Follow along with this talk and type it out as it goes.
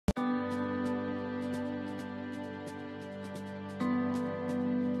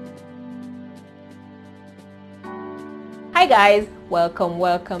Hi guys,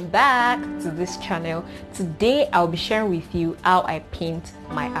 welcome back to this channel. Today I'll be sharing with you how I paint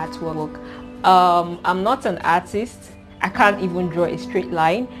my artwork. I'm not an artist. I can't even draw a straight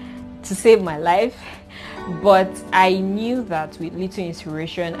line to save my life, but I knew that with little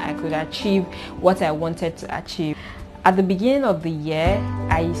inspiration I could achieve what I wanted to achieve. At the beginning of the year,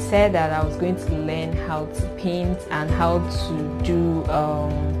 I said that I was going to learn how to paint and how to do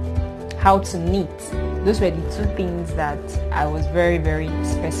how to knit. Those were the two things that I was very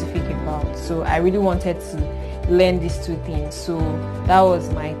specific about. So I really wanted to learn these two things. So that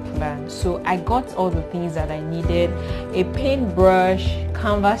was my plan. So I got all the things that I needed: a paintbrush,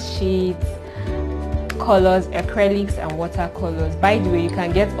 canvas sheets, colors, acrylics and watercolors. By the way, you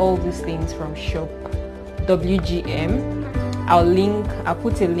can get all these things from shop WGM. I'll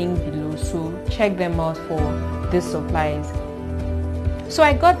put a link below, so check them out for these supplies. So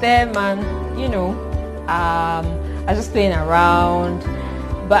I got them and I was just playing around.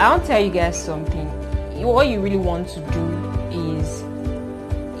 But I'll tell you guys something. What you really want to do is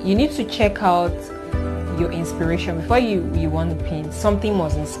you need to check out your inspiration before you want to paint. Something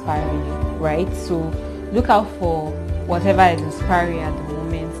must inspire you, right? So look out for whatever is inspiring you at the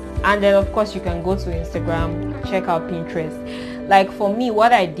moment. And then of course you can go to Instagram, check out Pinterest. Like for me,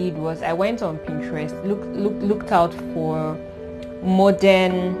 what I did was I went on Pinterest, looked out for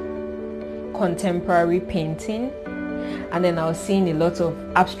modern contemporary painting, and then I was seeing a lot of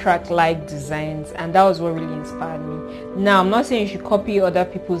abstract like designs, and that was what really inspired me. Now I'm not saying you should copy other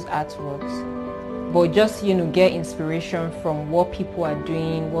people's artworks, but just get inspiration from what people are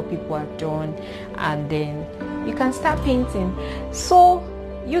doing, what people have done, and then you can start painting. So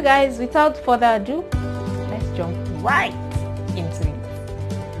you guys, without further ado, let's jump right into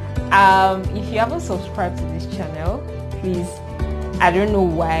it. If you haven't subscribed to this channel, please, I don't know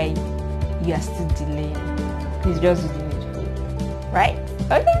why you are still delaying. Please just do it, right?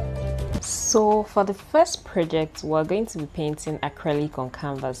 Okay. So for the first project, we're going to be painting acrylic on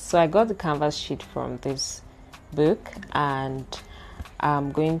canvas. So I got the canvas sheet from this book, and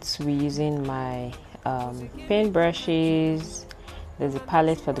I'm going to be using my paint brushes. There's a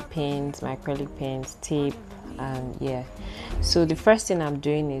palette for the paints, my acrylic paints, tape, and yeah. So the first thing I'm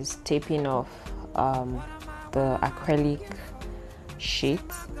doing is taping off the acrylic sheet.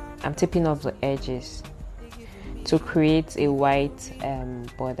 I'm taping off the edges to create a white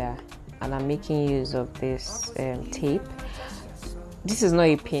border, and I'm making use of this tape. This is not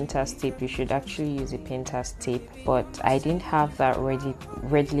a painter's tape. You should actually use a painter's tape, but I didn't have that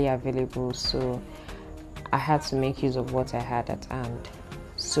readily available, so I had to make use of what I had at hand.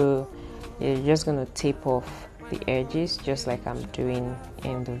 So you're just going to tape off the edges just like I'm doing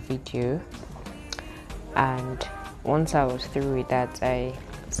in the video. And once I was through with that, I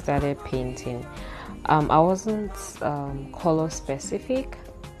started painting. I wasn't color specific,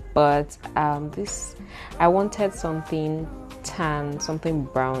 but I wanted something tan, something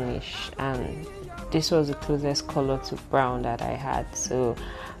brownish, and this was the closest color to brown that I had. So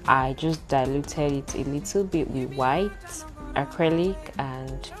I just diluted it a little bit with white acrylic,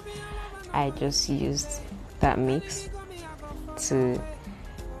 and I just used that mix to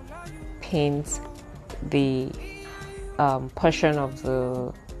paint the portion of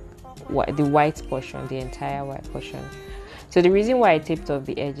the white portion, the entire white portion. So the reason why I taped off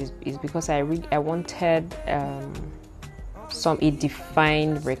the edges is because I wanted a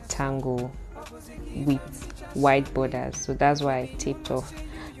defined rectangle with white borders. So that's why I taped off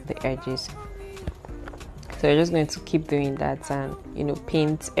the edges. So you're just going to keep doing that and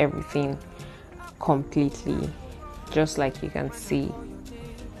paint everything completely, just like you can see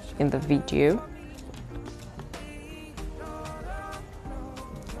in the video.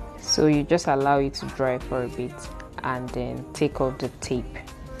 So you just allow it to dry for a bit and then take off the tape.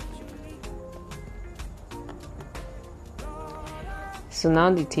 So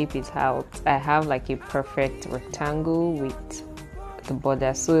now the tape is out. I have like a perfect rectangle with the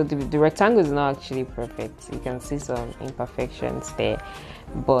border. So the rectangle is not actually perfect. You can see some imperfections there,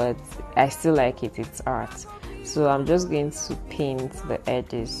 but I still like it. It's art. So I'm just going to paint the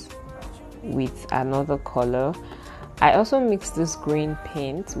edges with another color. I also mixed this green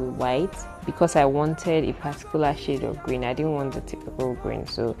paint with white because I wanted a particular shade of green. I didn't want the typical green,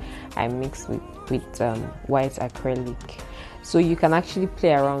 so I mixed with white acrylic. So you can actually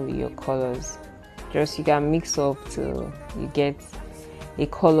play around with your colors. Just you can mix up till you get a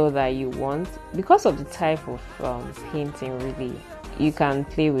color that you want. Because of the type of painting, really, you can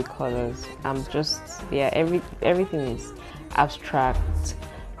play with colors. Everything is abstract,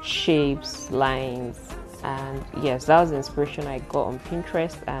 shapes, lines, and yes, that was the inspiration I got on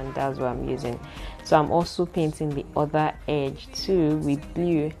Pinterest, and that's what I'm using. So I'm also painting the other edge too with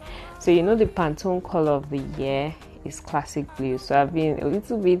blue. So you know the Pantone color of the year is classic blue, so I've been a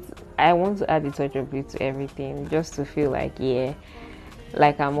little bit, I want to add a touch of blue to everything just to feel like, yeah,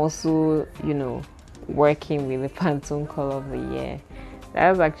 like I'm also, you know, working with the Pantone color of the year.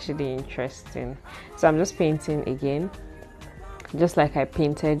 That was actually interesting. So I'm just painting again, just like I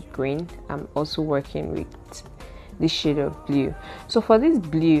painted green. I'm also working with the shade of blue. So for this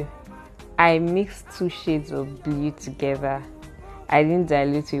blue, I mixed 2 shades of blue together. I didn't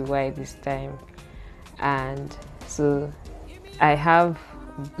dilute with white this time, and so I have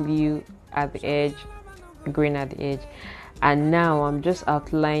blue at the edge, green at the edge, and now I'm just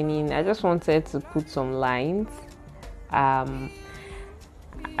outlining. I just wanted to put some lines, I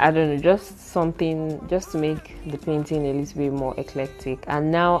don't know, just something just to make the painting a little bit more eclectic.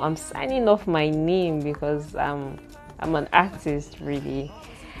 And now I'm signing off my name because I'm an artist really.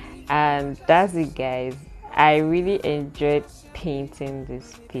 And that's it, guys. I really enjoyed painting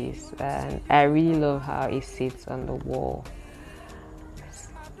this piece, and I really love how it sits on the wall.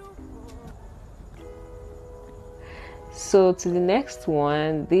 So to the next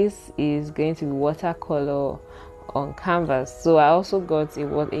one, this is going to be watercolor on canvas. So I also got a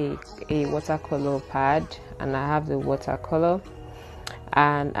watercolor pad, and I have the watercolor,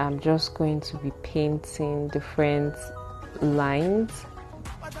 and I'm just going to be painting different lines,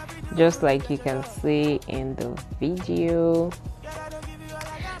 just like you can see in the video.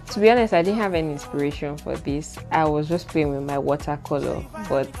 To be honest, I didn't have any inspiration for this. I was just playing with my watercolor,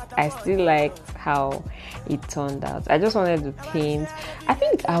 but I still liked how it turned out. I just wanted to paint. I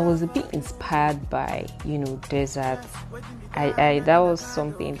think I was a bit inspired by, you know, deserts. I that was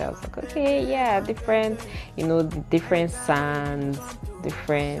something that was like, okay, yeah, different, you know, the different sands,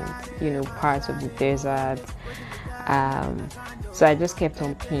 different, you know, parts of the desert. So I just kept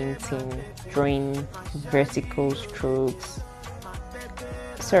on painting, drawing vertical strokes,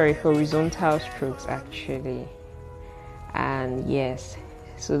 horizontal strokes actually. And yes,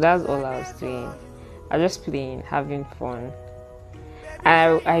 so that's all I was doing. I was just playing, having fun.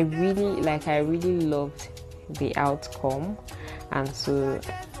 I really loved the outcome, and so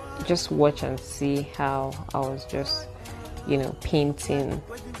just watch and see how I was just, you know, painting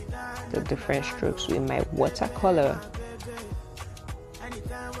the different strokes with my watercolor.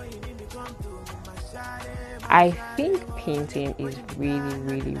 I think painting is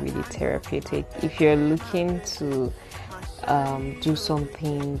really therapeutic. If you're looking to do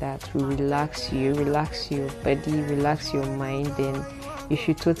something that will relax your body, relax your mind, then you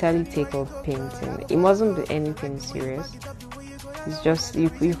should totally take up painting. It mustn't be anything serious. It's just you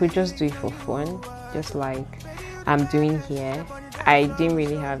could just do it for fun, just like I'm doing here. I didn't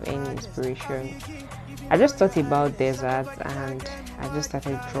really have any inspiration. I just thought about deserts, and I just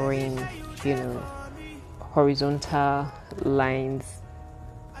started drawing, you know, horizontal lines,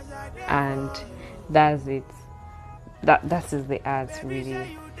 and that's it. That is the art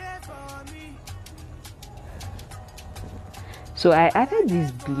really. So I added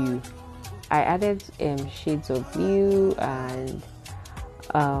this blue. I added shades of blue and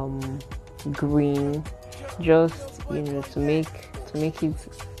green, just, you know, to make it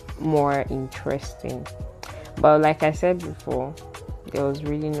more interesting. But like I said before, there was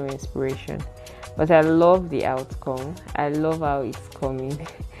really no inspiration. But I love the outcome. I love how it's coming.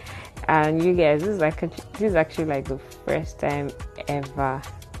 And you guys, this is actually like the first time ever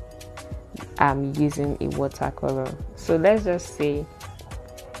I'm using a watercolor. So let's just say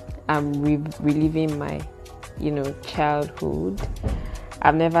I'm reliving my, you know, childhood.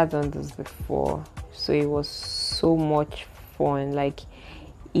 I've never done this before, so it was so much fun. Like,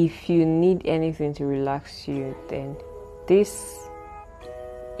 if you need anything to relax you, then this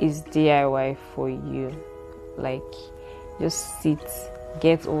is DIY for you. Like, just sit,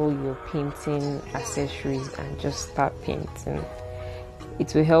 get all your painting accessories, and just start painting.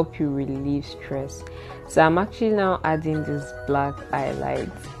 It will help you relieve stress. So I'm actually now adding this black highlight.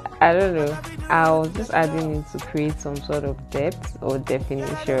 I don't know, I was just adding it to create some sort of depth or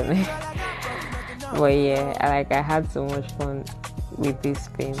definition. But yeah, I had so much fun with this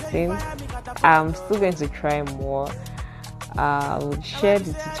painting. I'm still going to try more. I will share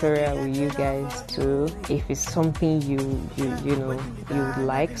the tutorial with you guys too, if it's something you know you would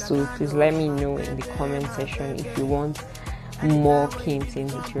like. So please let me know in the comment section if you want more painting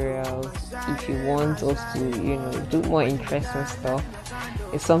tutorials, if you want us to do more interesting stuff,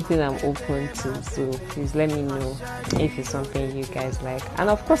 it's something I'm open to. So please let me know if it's something you guys like. And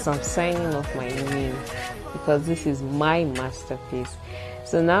of course, I'm signing off my name because this is my masterpiece.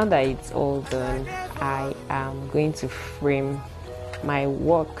 So now that it's all done, I am going to frame my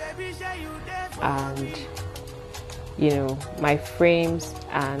work, and my frames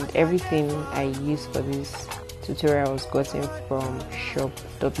and everything I use for this tutorial was gotten from shop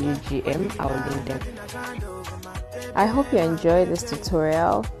WGM. I'll link them. I hope you enjoyed this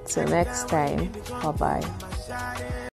tutorial. Till next time, bye bye.